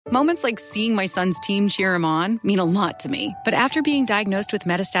Moments like seeing my son's team cheer him on mean a lot to me. But after being diagnosed with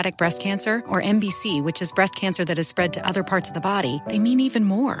metastatic breast cancer, or MBC, which is breast cancer that has spread to other parts of the body, they mean even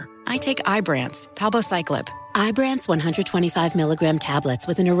more. I take Ibrance, palbociclib. Ibrance 125 milligram tablets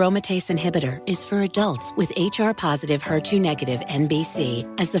with an aromatase inhibitor is for adults with HR-positive, HER2-negative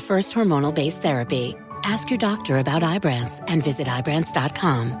MBC as the first hormonal-based therapy. Ask your doctor about Ibrance and visit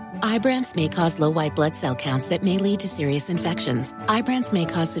Ibrance.com. Ibrance may cause low white blood cell counts that may lead to serious infections. Ibrance may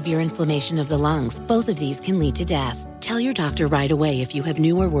cause severe inflammation of the lungs. Both of these can lead to death. Tell your doctor right away if you have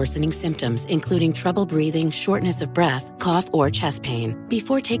new or worsening symptoms, including trouble breathing, shortness of breath, cough, or chest pain.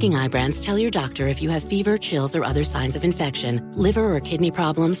 Before taking Ibrance, tell your doctor if you have fever, chills, or other signs of infection, liver or kidney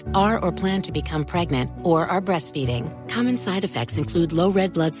problems, are or plan to become pregnant, or are breastfeeding. Common side effects include low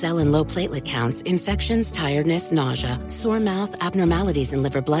red blood cell and low platelet counts, infections, tiredness, nausea, sore mouth, abnormalities in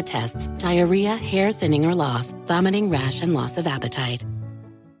liver blood tests, diarrhea, hair thinning or loss, vomiting, rash, and loss of appetite.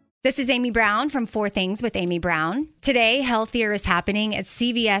 This is Amy Brown from 4 Things with Amy Brown. Today, Healthier is happening at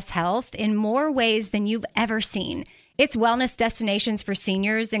CVS Health in more ways than you've ever seen. It's wellness destinations for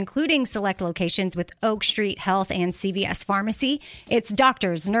seniors, including select locations with Oak Street Health and CVS Pharmacy. It's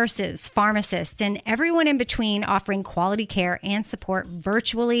doctors, nurses, pharmacists, and everyone in between offering quality care and support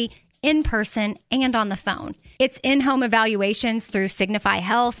virtually, in person, and on the phone. It's in-home evaluations through Signify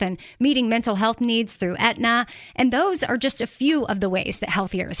Health and meeting mental health needs through Aetna. And those are just a few of the ways that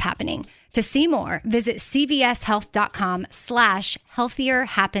Healthier is happening. To see more, visit cvshealth.com/healthier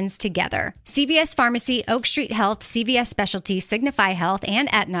happens together. CVS Pharmacy, Oak Street Health, CVS Specialty, Signify Health,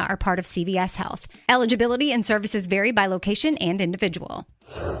 and Aetna are part of CVS Health. Eligibility and services vary by location and individual.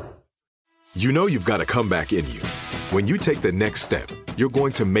 You know you've got a comeback in you. When you take the next step, you're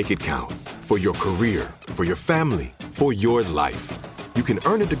going to make it count. For your career, for your family, for your life. You can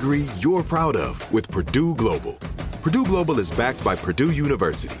earn a degree you're proud of with Purdue Global. Purdue Global is backed by Purdue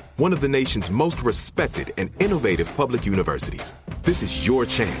University, one of the nation's most respected and innovative public universities. This is your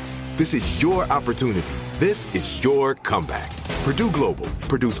chance. This is your opportunity. This is your comeback. Purdue Global,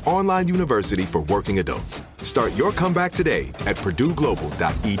 Purdue's online university for working adults. Start your comeback today at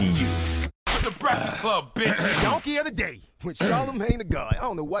purdueglobal.edu. The Breakfast Club, bitch. Donkey of the day with Charlamagne the God. I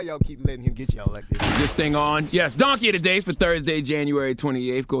don't know why y'all keep letting him get y'all like this. This thing on. Yes, Donkey of the day for Thursday, January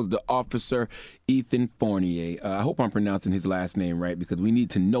 28th goes to Officer Ethan Fournier. I hope I'm pronouncing his last name right because we need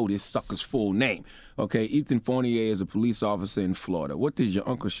to know this sucker's full name. Okay, Ethan Fournier is a police officer in Florida. What does your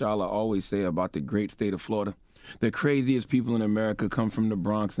Uncle Shala always say about the great state of Florida? The craziest people in America come from the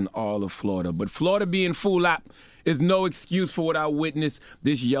Bronx and all of Florida. But Florida being full up is no excuse for what I witnessed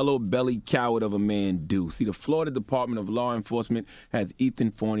this yellow-bellied coward of a man do. See, the Florida Department of Law Enforcement has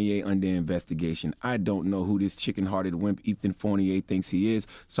Ethan Fournier under investigation. I don't know who this chicken-hearted wimp Ethan Fournier thinks he is.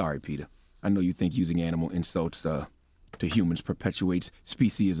 Sorry, Peter. I know you think using animal insults to humans perpetuates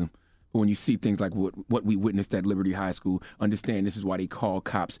speciesism. But when you see things like what we witnessed at Liberty High School, understand this is why they call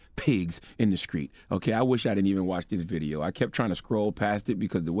cops pigs in the street. Okay, I wish I didn't even watch this video. I kept trying to scroll past it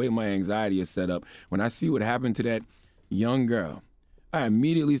because the way my anxiety is set up, when I see what happened to that young girl, I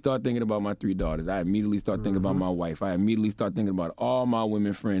immediately start thinking about my 3 daughters. I immediately start thinking about my wife. I immediately start thinking about all my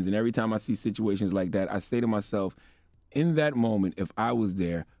women friends. And every time I see situations like that, I say to myself, in that moment, if I was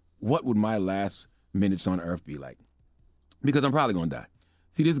there, what would my last minutes on earth be like? Because I'm probably going to die.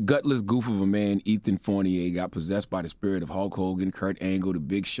 See, this gutless goof of a man, Ethan Fournier, got possessed by the spirit of Hulk Hogan, Kurt Angle, The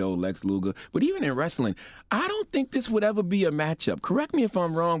Big Show, Lex Luger. But even in wrestling, I don't think this would ever be a matchup. Correct me if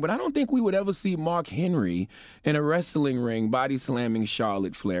I'm wrong, but I don't think we would ever see Mark Henry in a wrestling ring body slamming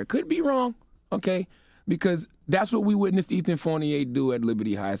Charlotte Flair. Could be wrong, okay? Because that's what we witnessed Ethan Fournier do at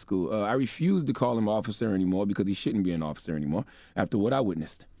Liberty High School. I refuse to call him officer anymore because he shouldn't be an officer anymore after what I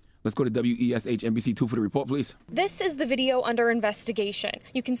witnessed. Let's go to WESH NBC2 for the report, please. This is the video under investigation.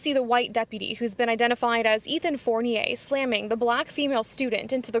 You can see the white deputy, who's been identified as Ethan Fournier, slamming the black female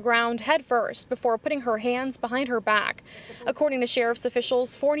student into the ground headfirst before putting her hands behind her back. According to sheriff's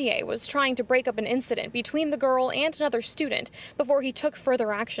officials, Fournier was trying to break up an incident between the girl and another student before he took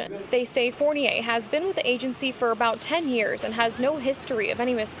further action. They say Fournier has been with the agency for about 10 years and has no history of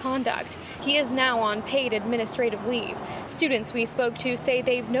any misconduct. He is now on paid administrative leave. Students we spoke to say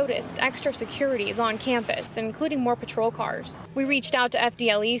they've noticed extra securities on campus, including more patrol cars. We reached out to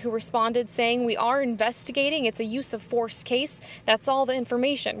FDLE, who responded saying, "We are investigating. It's a use of force case. That's all the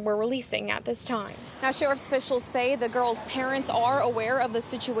information we're releasing at this time." Now, sheriff's officials say the girl's parents are aware of the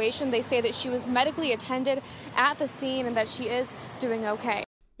situation. They say that she was medically attended at the scene and that she is doing okay.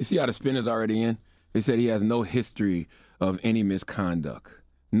 You see how the spin is already in? They said he has no history of any misconduct.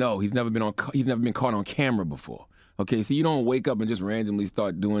 No, he's never been caught on camera before. Okay, so you don't wake up and just randomly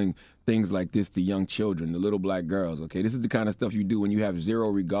start doing things like this to young children, the little black girls, okay? This is the kind of stuff you do when you have zero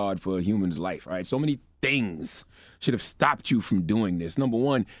regard for a human's life, all right? So many things should have stopped you from doing this. Number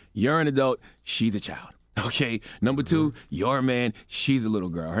one, you're an adult, she's a child. Okay, number two, you're a man, she's a little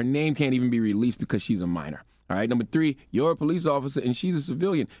girl. Her name can't even be released because she's a minor. All right, number three, you're a police officer and she's a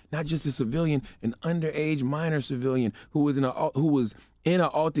civilian. Not just a civilian, an underage minor civilian who was in an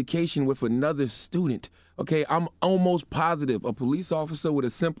altercation with another student. Okay, I'm almost positive a police officer with a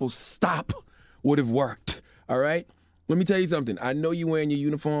simple stop would have worked. All right, let me tell you something. I know you're wearing your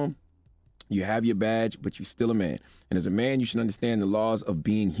uniform. You have your badge, but you're still a man. And as a man, you should understand the laws of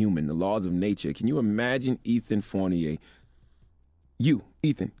being human, the laws of nature. Can you imagine Ethan Fournier? You,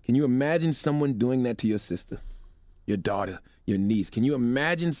 Ethan, can you imagine someone doing that to your sister, your daughter, your niece? Can you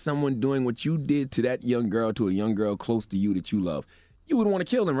imagine someone doing what you did to that young girl, to a young girl close to you that you love? You would want to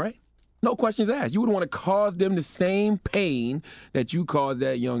kill them, right? No questions asked. You would want to cause them the same pain that you caused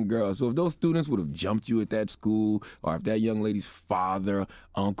that young girl. So if those students would have jumped you at that school, or if that young lady's father,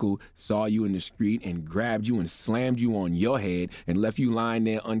 uncle saw you in the street and grabbed you and slammed you on your head and left you lying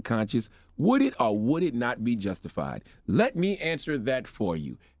there unconscious, would it or would it not be justified? Let me answer that for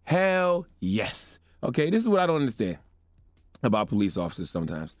you. Hell yes. Okay, this is what I don't understand about police officers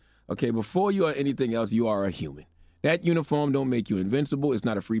sometimes. Okay, before you are anything else, you are a human. That uniform don't make you invincible. It's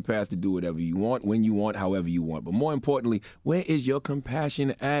not a free pass to do whatever you want, when you want, however you want. But more importantly, where is your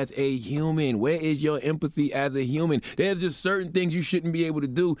compassion as a human? Where is your empathy as a human? There's just certain things you shouldn't be able to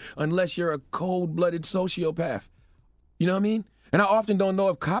do unless you're a cold-blooded sociopath. You know what I mean? And I often don't know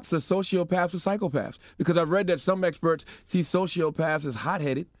if cops are sociopaths or psychopaths, because I've read that some experts see sociopaths as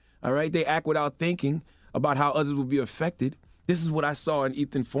hot-headed, all right? They act without thinking about how others will be affected. This is what I saw in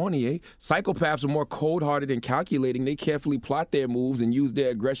Ethan Fournier. Psychopaths are more cold-hearted and calculating. They carefully plot their moves and use their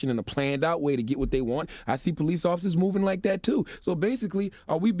aggression in a planned-out way to get what they want. I see police officers moving like that, too. So basically,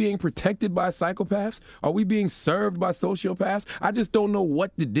 are we being protected by psychopaths? Are we being served by sociopaths? I just don't know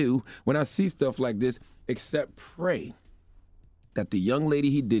what to do when I see stuff like this, except pray that the young lady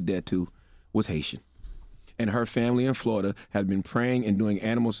he did that to was Haitian. And her family in Florida had been praying and doing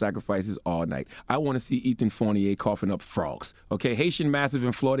animal sacrifices all night. I want to see Ethan Fournier coughing up frogs. Okay, Haitian Massive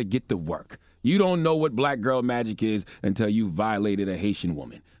in Florida, get to work. You don't know what black girl magic is until you violated a Haitian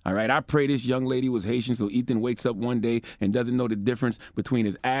woman. All right, I pray this young lady was Haitian so Ethan wakes up one day and doesn't know the difference between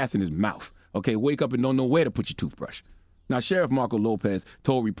his ass and his mouth. Okay, wake up and don't know where to put your toothbrush. Now, Sheriff Marco Lopez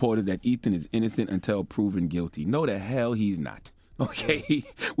told reporters that Ethan is innocent until proven guilty. No, the hell he's not. Okay,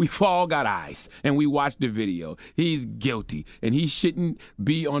 we've all got eyes, and we watched the video. He's guilty, and he shouldn't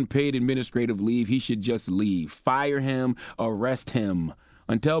be on paid administrative leave. He should just leave. Fire him, arrest him.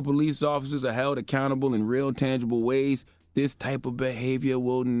 Until police officers are held accountable in real, tangible ways, this type of behavior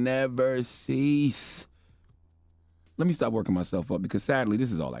will never cease. Let me stop working myself up, because sadly,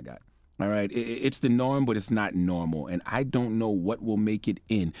 this is all I got. All right, it's the norm, but it's not normal, and I don't know what will make it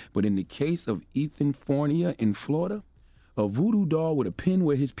in. But in the case of Ethan Fournier in Florida, a voodoo doll with a pin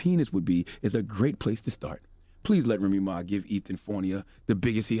where his penis would be is a great place to start. Please let Remy Ma give Ethan Fournier the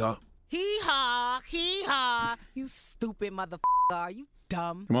biggest hee-haw. Hee-haw, hee-haw. You stupid motherfucker. Are you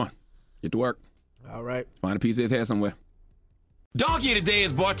dumb? Come on, get to work. All right. Find a piece of his hair somewhere. Donkey Today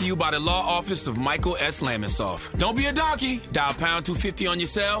is brought to you by the law office of Michael S. Lamonsoff. Don't be a donkey. Dial pound 250 on your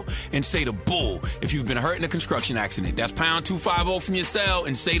cell and say the bull if you've been hurt in a construction accident. That's pound 250 from your cell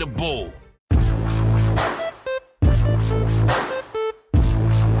and say the bull.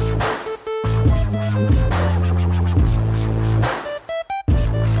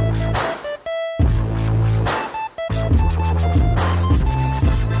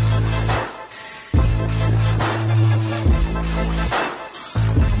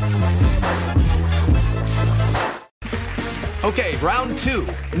 Okay, round two.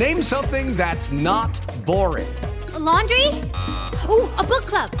 Name something that's not boring. A laundry? Ooh, a book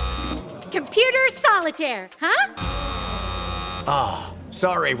club. Computer solitaire, huh? Ah, oh,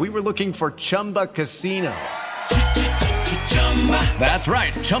 sorry, we were looking for Chumba Casino. That's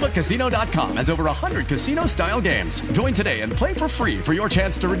right, ChumbaCasino.com has over 100 casino-style games. Join today and play for free for your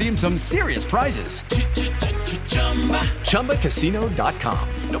chance to redeem some serious prizes. ChumbaCasino.com.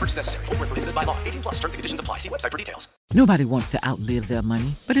 No purchase necessary. Void where prohibited by law. 18+ terms and conditions apply. See website for details. Nobody wants to outlive their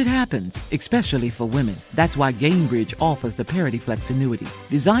money, but it happens, especially for women. That's why Gainbridge offers the Parity Flex annuity,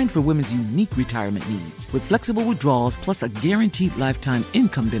 designed for women's unique retirement needs, with flexible withdrawals plus a guaranteed lifetime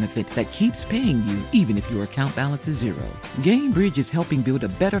income benefit that keeps paying you even if your account balance is zero. Gainbridge is helping build a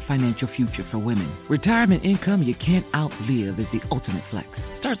better financial future for women. Retirement income you can't outlive is the ultimate flex.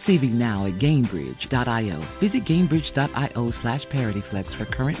 Start saving now at Gainbridge.io. Visit Gainbridge.io/ParityFlex for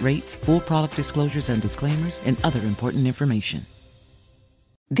current rates, full product disclosures and disclaimers, and other important information.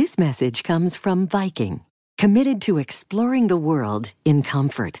 This message comes from Viking, committed to exploring the world in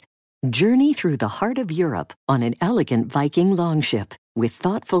comfort. Journey through the heart of Europe on an elegant Viking longship with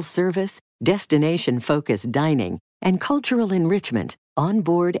thoughtful service, destination-focused dining, and cultural enrichment on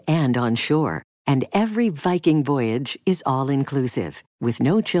board and on shore. And every Viking voyage is all-inclusive, with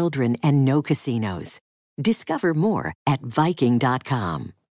no children and no casinos. Discover more at Viking.com.